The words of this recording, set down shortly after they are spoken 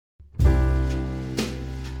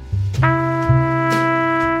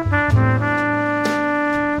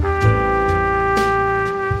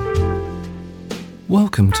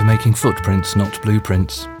Welcome to Making Footprints, Not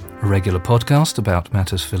Blueprints, a regular podcast about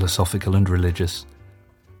matters philosophical and religious.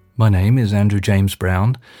 My name is Andrew James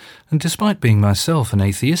Brown, and despite being myself an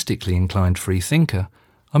atheistically inclined free thinker,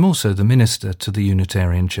 I'm also the minister to the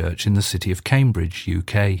Unitarian Church in the city of Cambridge,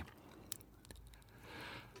 UK.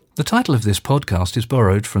 The title of this podcast is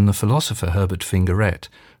borrowed from the philosopher Herbert Fingarette,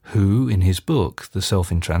 who, in his book, The Self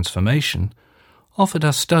in Transformation, offered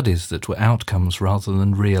us studies that were outcomes rather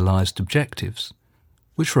than realised objectives,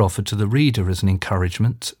 which were offered to the reader as an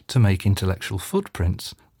encouragement to make intellectual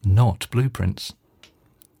footprints, not blueprints.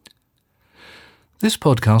 This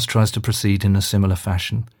podcast tries to proceed in a similar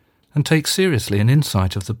fashion and takes seriously an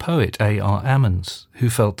insight of the poet A.R. Ammons, who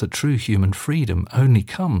felt that true human freedom only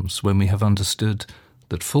comes when we have understood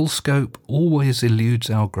that full scope always eludes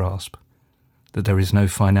our grasp, that there is no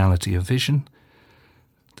finality of vision,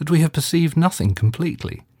 that we have perceived nothing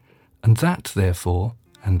completely, and that, therefore,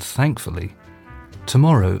 and thankfully,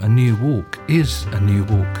 tomorrow a new walk is a new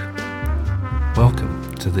walk.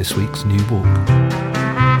 Welcome to this week's New Walk.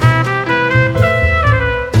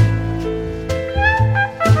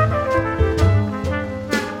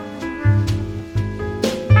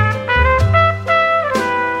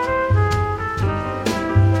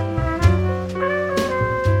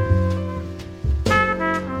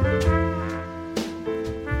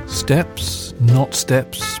 Steps, not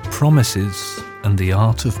steps, promises, and the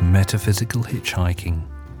art of metaphysical hitchhiking.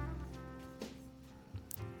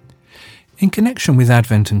 In connection with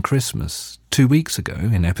Advent and Christmas, 2 weeks ago,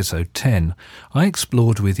 in episode 10, I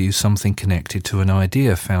explored with you something connected to an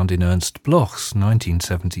idea found in Ernst Bloch's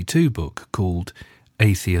 1972 book called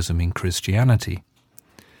Atheism in Christianity.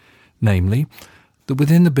 Namely, that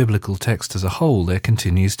within the biblical text as a whole there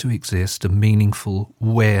continues to exist a meaningful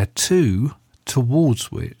where-to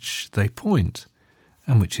towards which they point,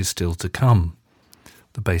 and which is still to come.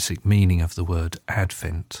 The basic meaning of the word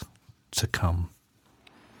Advent, to come.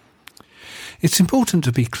 It's important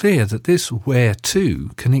to be clear that this where-to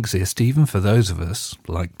can exist even for those of us,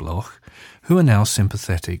 like Bloch, who are now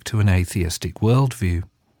sympathetic to an atheistic worldview.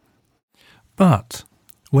 But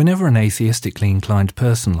whenever an atheistically inclined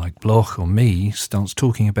person like Bloch or me starts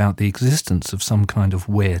talking about the existence of some kind of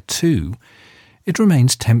where-to, it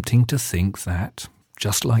remains tempting to think that,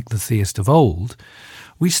 just like the theist of old,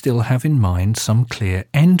 we still have in mind some clear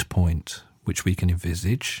end point which we can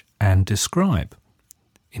envisage and describe.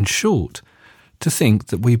 In short, to think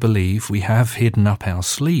that we believe we have hidden up our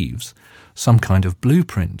sleeves some kind of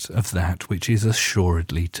blueprint of that which is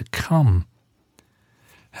assuredly to come.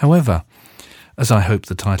 However, as I hope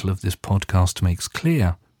the title of this podcast makes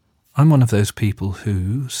clear, I'm one of those people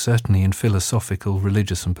who, certainly in philosophical,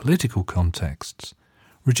 religious and political contexts,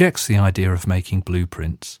 rejects the idea of making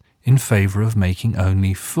blueprints in favour of making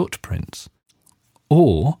only footprints.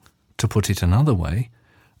 Or, to put it another way,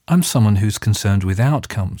 I'm someone who's concerned with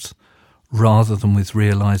outcomes rather than with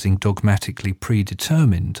realising dogmatically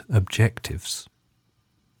predetermined objectives.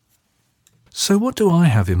 So what do I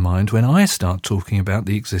have in mind when I start talking about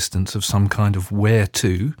the existence of some kind of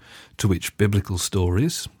where-to which biblical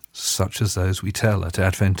stories, such as those we tell at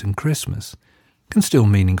Advent and Christmas, can still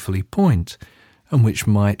meaningfully point, and which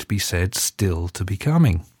might be said still to be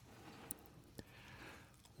coming?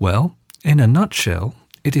 Well, in a nutshell,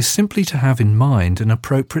 it is simply to have in mind an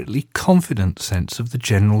appropriately confident sense of the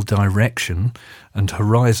general direction and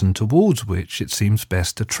horizon towards which it seems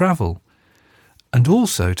best to travel, and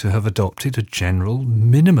also to have adopted a general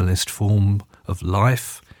minimalist form of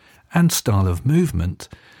life and style of movement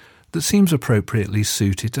that seems appropriately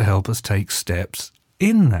suited to help us take steps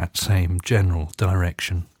in that same general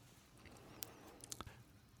direction.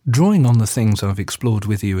 Drawing on the things I've explored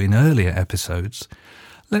with you in earlier episodes,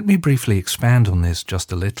 let me briefly expand on this just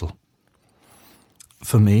a little.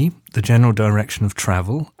 For me, the general direction of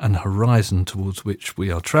travel and horizon towards which we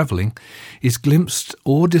are travelling is glimpsed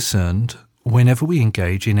or discerned whenever we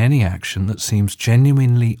engage in any action that seems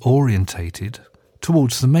genuinely orientated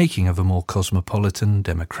towards the making of a more cosmopolitan,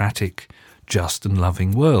 democratic, just and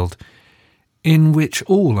loving world, in which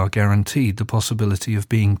all are guaranteed the possibility of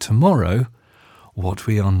being tomorrow what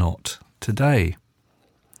we are not today.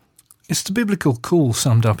 It's the biblical call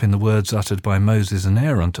summed up in the words uttered by Moses and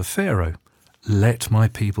Aaron to Pharaoh, "Let my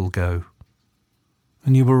people go."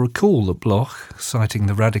 And you will recall that Bloch, citing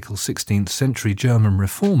the radical 16th century German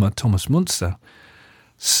reformer Thomas Müntzer,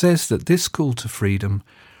 says that this call to freedom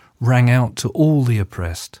rang out to all the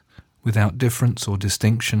oppressed, without difference or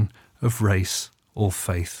distinction of race or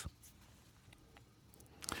faith.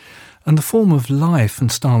 And the form of life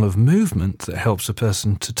and style of movement that helps a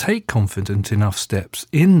person to take confident enough steps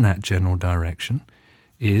in that general direction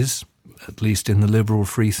is, at least in the liberal,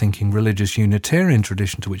 free-thinking, religious Unitarian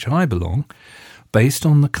tradition to which I belong, based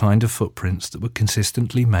on the kind of footprints that were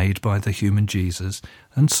consistently made by the human Jesus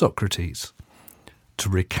and Socrates. To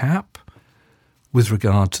recap, with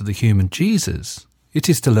regard to the human Jesus, it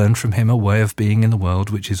is to learn from him a way of being in the world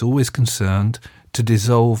which is always concerned to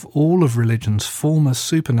dissolve all of religion's former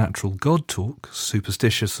supernatural God talk,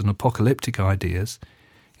 superstitious and apocalyptic ideas,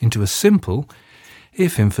 into a simple,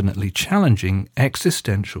 if infinitely challenging,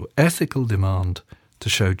 existential ethical demand to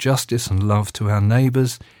show justice and love to our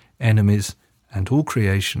neighbours, enemies, and all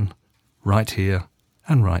creation, right here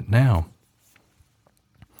and right now.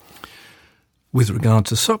 With regard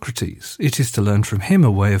to Socrates, it is to learn from him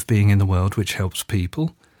a way of being in the world which helps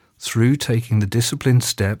people, through taking the disciplined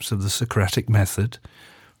steps of the Socratic method,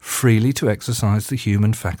 freely to exercise the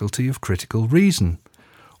human faculty of critical reason,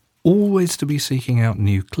 always to be seeking out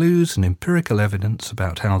new clues and empirical evidence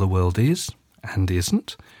about how the world is, and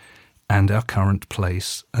isn't, and our current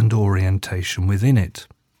place and orientation within it.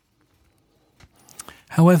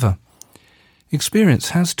 However, experience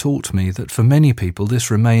has taught me that for many people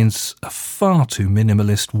this remains a far too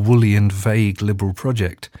minimalist, woolly and vague liberal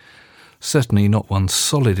project, certainly not one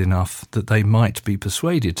solid enough that they might be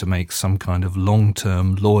persuaded to make some kind of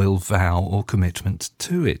long-term loyal vow or commitment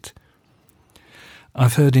to it.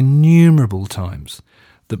 I've heard innumerable times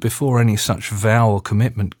that before any such vow or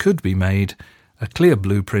commitment could be made, a clear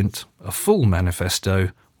blueprint, a full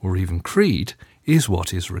manifesto, or even creed is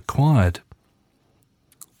what is required.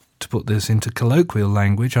 To put this into colloquial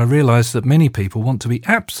language, I realise that many people want to be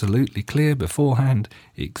absolutely clear beforehand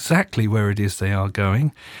exactly where it is they are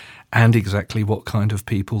going and exactly what kind of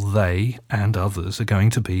people they and others are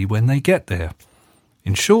going to be when they get there.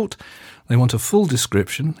 In short, they want a full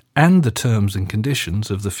description and the terms and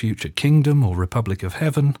conditions of the future kingdom or Republic of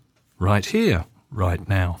Heaven right here, right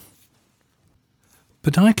now.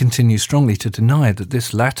 But I continue strongly to deny that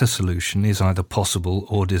this latter solution is either possible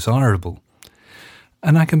or desirable.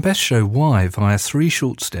 And I can best show why via 3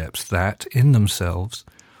 short steps that, in themselves,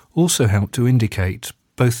 also help to indicate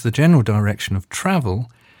both the general direction of travel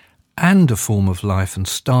and a form of life and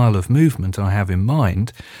style of movement I have in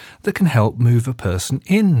mind that can help move a person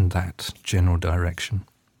in that general direction.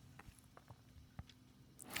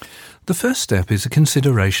 The first step is a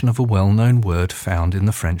consideration of a well-known word found in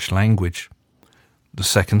the French language. The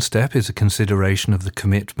second step is a consideration of the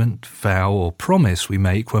commitment, vow or promise we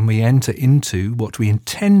make when we enter into what we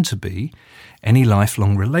intend to be any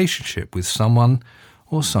lifelong relationship with someone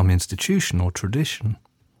or some institution or tradition.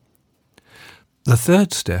 The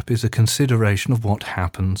third step is a consideration of what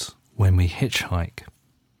happens when we hitchhike.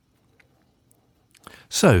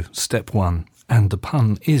 So, step 1, and the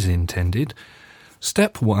pun is intended,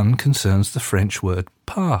 step 1 concerns the French word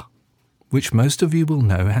pas, which most of you will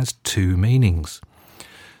know has 2 meanings.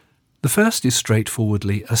 The first is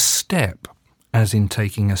straightforwardly a step, as in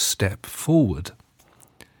taking a step forward.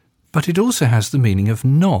 But it also has the meaning of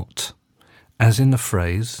not, as in the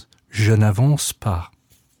phrase je n'avance pas.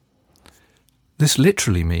 This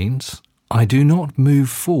literally means, I do not move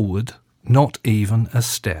forward, not even a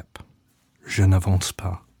step. Je n'avance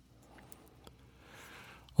pas.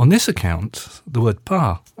 On this account, the word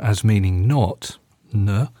pas, as meaning not,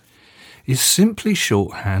 ne, is simply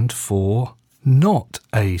shorthand for not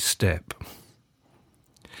a step.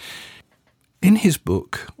 In his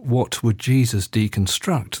book, What Would Jesus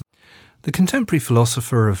Deconstruct?, the contemporary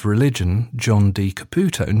philosopher of religion, John D.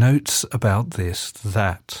 Caputo, notes about this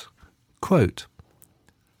that, quote,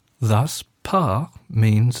 thus, pas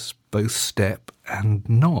means both step and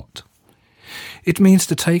not. It means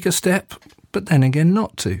to take a step, but then again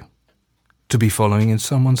not to. To be following in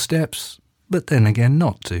someone's steps, but then again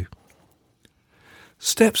not to.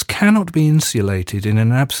 Steps cannot be insulated in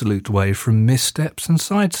an absolute way from missteps and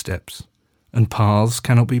sidesteps, and paths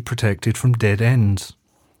cannot be protected from dead ends.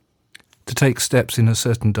 To take steps in a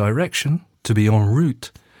certain direction, to be en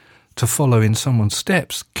route, to follow in someone's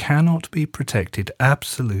steps cannot be protected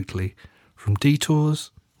absolutely from detours,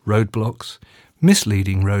 roadblocks,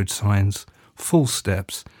 misleading road signs, false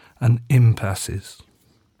steps, and impasses.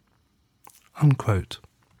 Unquote.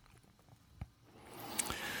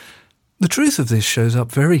 The truth of this shows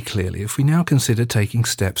up very clearly if we now consider taking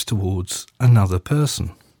steps towards another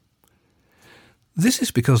person. This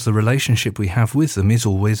is because the relationship we have with them is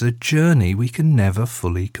always a journey we can never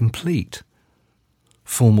fully complete.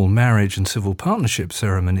 Formal marriage and civil partnership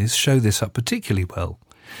ceremonies show this up particularly well,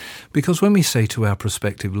 because when we say to our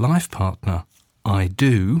prospective life partner, I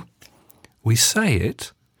do, we say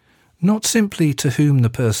it not simply to whom the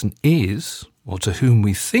person is, or to whom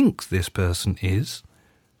we think this person is,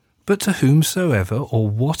 but to whomsoever or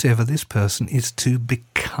whatever this person is to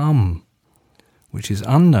become which is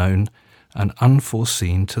unknown and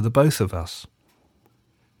unforeseen to the both of us.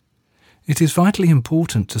 It is vitally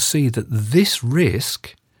important to see that this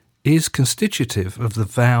risk is constitutive of the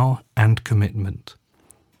vow and commitment.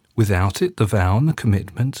 Without it, the vow and the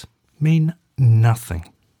commitment mean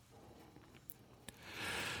nothing.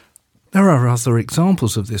 There are other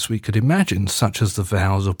examples of this we could imagine, such as the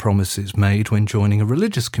vows or promises made when joining a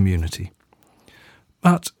religious community.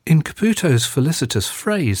 But in Caputo's felicitous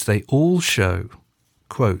phrase, they all show,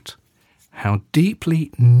 quote, how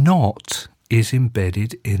deeply not is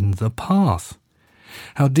embedded in the path,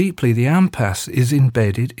 how deeply the impasse is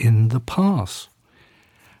embedded in the pass,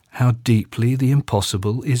 how deeply the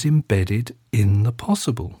impossible is embedded in the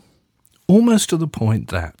possible, almost to the point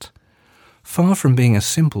that, far from being a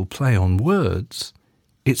simple play on words,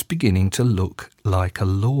 it's beginning to look like a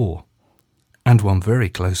law, and one very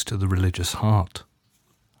close to the religious heart.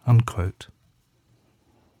 Unquote.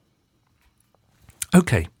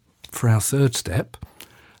 Okay, for our third step,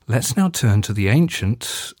 let's now turn to the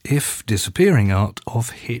ancient, if disappearing, art of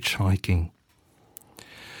hitchhiking.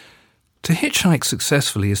 To hitchhike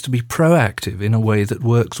successfully is to be proactive in a way that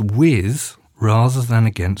works with rather than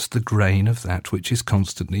against the grain of that which is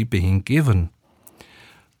constantly being given.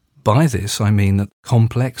 By this I mean that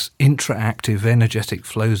complex, interactive, energetic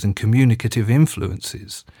flows and communicative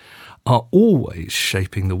influences are always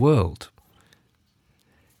shaping the world.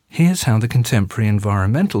 Here's how the contemporary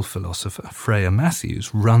environmental philosopher Freya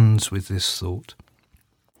Matthews runs with this thought.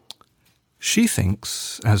 She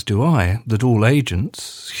thinks, as do I, that all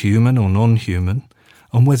agents, human or non-human,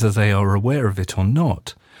 and whether they are aware of it or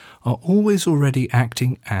not, are always already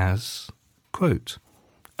acting as, quote,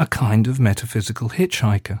 a kind of metaphysical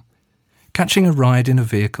hitchhiker, catching a ride in a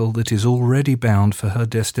vehicle that is already bound for her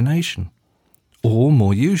destination, or,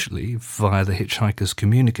 more usually, via the hitchhiker's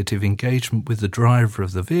communicative engagement with the driver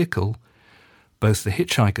of the vehicle, both the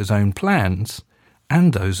hitchhiker's own plans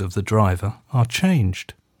and those of the driver are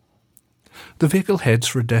changed. The vehicle heads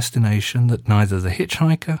for a destination that neither the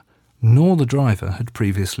hitchhiker nor the driver had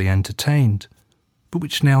previously entertained, but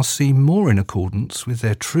which now seem more in accordance with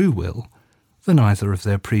their true will than either of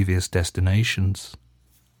their previous destinations.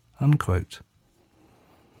 Unquote.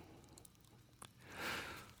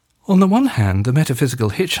 On the one hand, the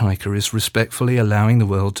metaphysical hitchhiker is respectfully allowing the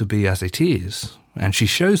world to be as it is, and she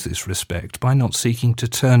shows this respect by not seeking to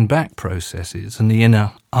turn back processes and the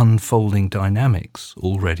inner unfolding dynamics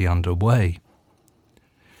already underway.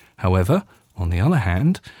 However, on the other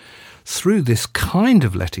hand, through this kind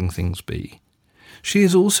of letting things be, she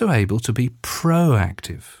is also able to be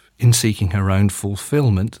proactive in seeking her own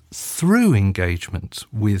fulfillment through engagement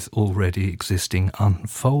with already existing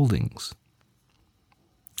unfoldings.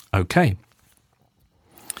 Okay.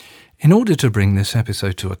 In order to bring this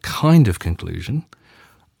episode to a kind of conclusion,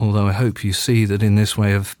 although I hope you see that in this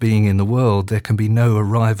way of being in the world there can be no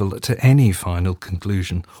arrival to any final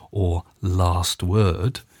conclusion or last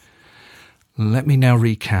word, let me now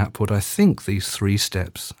recap what I think these 3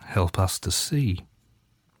 steps help us to see.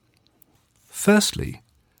 Firstly,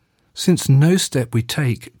 since no step we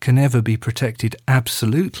take can ever be protected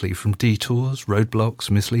absolutely from detours, roadblocks,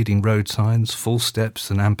 misleading road signs, false steps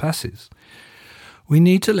and impasses, we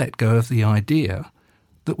need to let go of the idea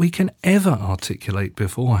that we can ever articulate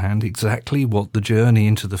beforehand exactly what the journey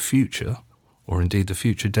into the future, or indeed the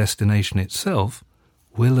future destination itself,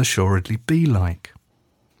 will assuredly be like.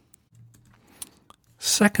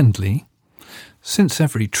 Secondly, since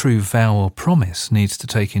every true vow or promise needs to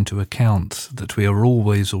take into account that we are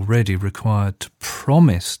always already required to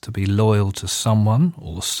promise to be loyal to someone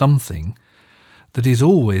or something that is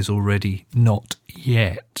always already not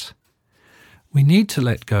yet, we need to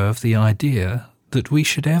let go of the idea that we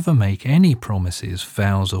should ever make any promises,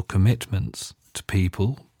 vows or commitments to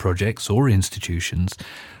people, projects or institutions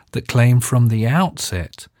that claim from the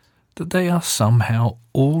outset that they are somehow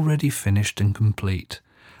already finished and complete,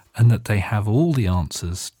 and that they have all the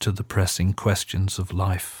answers to the pressing questions of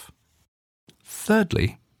life.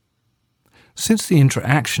 Thirdly, since the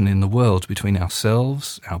interaction in the world between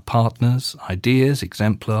ourselves, our partners, ideas,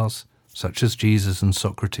 exemplars, such as Jesus and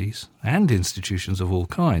Socrates, and institutions of all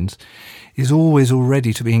kinds, is always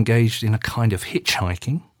already to be engaged in a kind of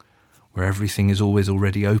hitchhiking, where everything is always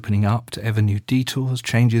already opening up to ever new detours,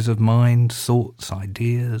 changes of mind, thoughts,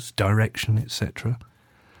 ideas, direction, etc.,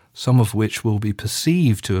 some of which will be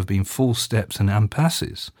perceived to have been false steps and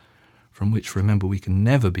impasses, from which, remember, we can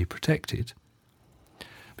never be protected.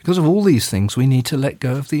 Because of all these things, we need to let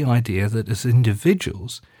go of the idea that as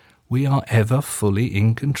individuals, we are ever fully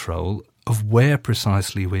in control of where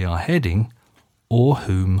precisely we are heading or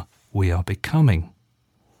whom we are becoming.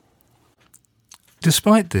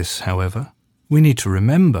 Despite this, however, we need to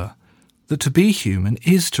remember that to be human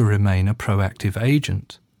is to remain a proactive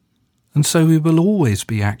agent, and so we will always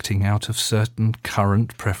be acting out of certain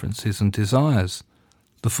current preferences and desires,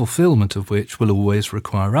 the fulfillment of which will always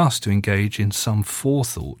require us to engage in some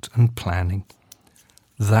forethought and planning.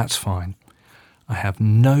 That's fine. I have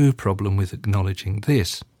no problem with acknowledging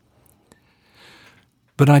this.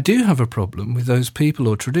 But I do have a problem with those people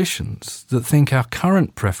or traditions that think our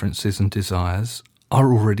current preferences and desires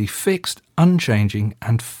are already fixed, unchanging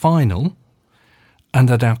and final, and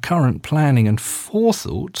that our current planning and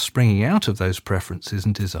forethought springing out of those preferences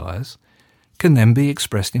and desires can then be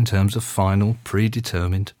expressed in terms of final,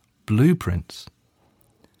 predetermined blueprints.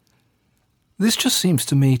 This just seems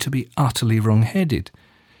to me to be utterly wrong-headed,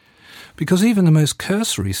 because even the most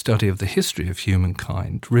cursory study of the history of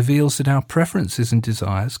humankind reveals that our preferences and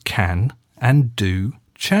desires can and do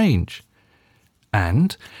change.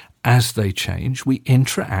 And, as they change, we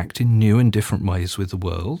interact in new and different ways with the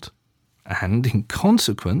world, and, in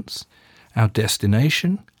consequence, our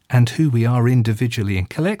destination and who we are individually and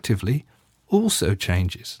collectively also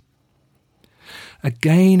changes.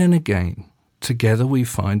 Again and again, together we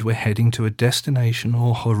find we're heading to a destination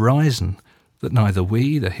or horizon that neither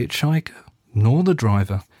we, the hitchhiker, nor the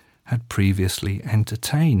driver had previously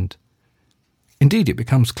entertained. Indeed, it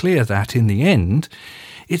becomes clear that, in the end,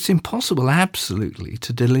 it's impossible absolutely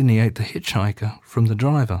to delineate the hitchhiker from the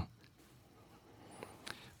driver.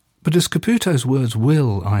 But as Caputo's words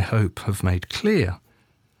will, I hope, have made clear,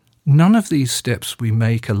 none of these steps we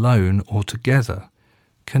make alone or together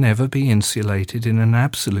can ever be insulated in an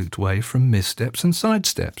absolute way from missteps and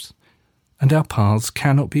sidesteps, and our paths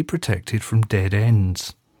cannot be protected from dead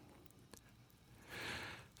ends.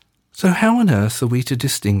 So how on earth are we to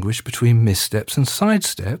distinguish between missteps and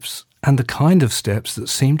sidesteps and the kind of steps that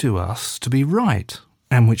seem to us to be right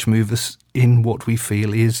and which move us in what we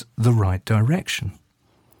feel is the right direction?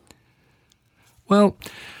 Well,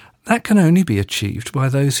 that can only be achieved by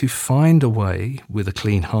those who find a way, with a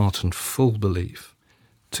clean heart and full belief,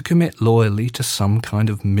 to commit loyally to some kind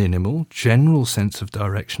of minimal, general sense of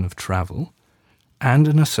direction of travel, and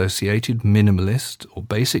an associated minimalist or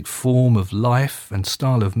basic form of life and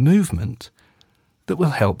style of movement that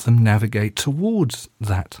will help them navigate towards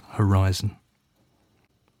that horizon.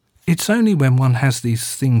 It's only when one has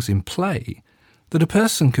these things in play that a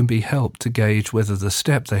person can be helped to gauge whether the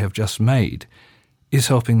step they have just made is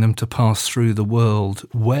helping them to pass through the world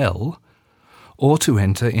well, or to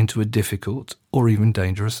enter into a difficult or even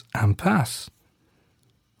dangerous impasse.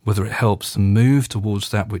 Whether it helps them move towards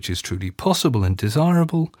that which is truly possible and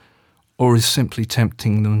desirable, or is simply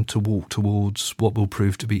tempting them to walk towards what will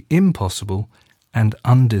prove to be impossible and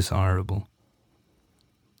undesirable.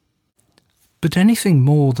 But anything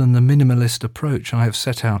more than the minimalist approach I have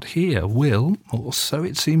set out here will, or so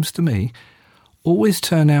it seems to me, always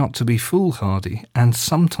turn out to be foolhardy and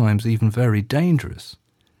sometimes even very dangerous,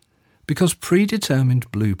 because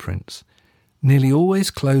predetermined blueprints nearly always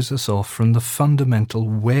close us off from the fundamental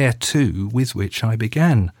where-to with which I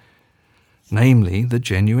began, namely the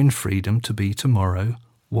genuine freedom to be tomorrow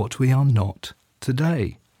what we are not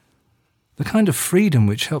today, the kind of freedom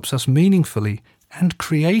which helps us meaningfully and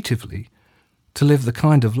creatively to live the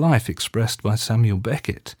kind of life expressed by Samuel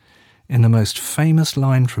Beckett in the most famous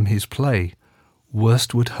line from his play,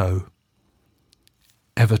 Worsted Hoe.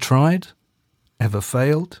 Ever tried? Ever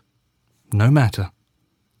failed? No matter.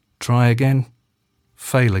 Try again.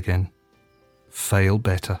 Fail again. Fail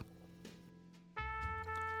better.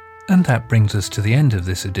 And that brings us to the end of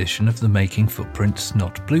this edition of the Making Footprints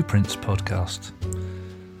Not Blueprints podcast.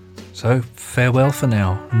 So farewell for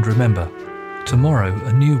now, and remember, tomorrow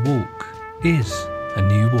a new walk is a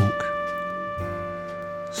new walk.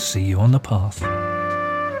 See you on the path.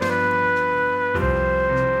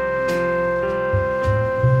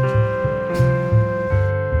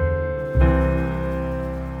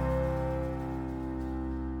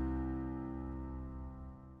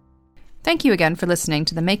 Thank you again for listening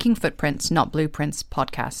to the Making Footprints Not Blueprints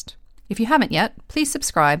podcast. If you haven't yet, please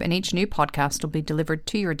subscribe and each new podcast will be delivered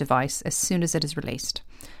to your device as soon as it is released.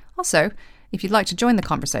 Also, if you'd like to join the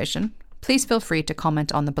conversation, please feel free to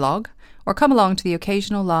comment on the blog or come along to the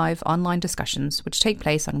occasional live online discussions which take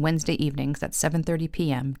place on Wednesday evenings at 7:30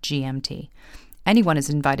 p.m. GMT. Anyone is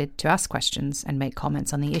invited to ask questions and make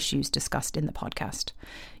comments on the issues discussed in the podcast.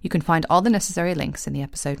 You can find all the necessary links in the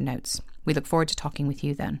episode notes. We look forward to talking with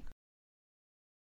you then.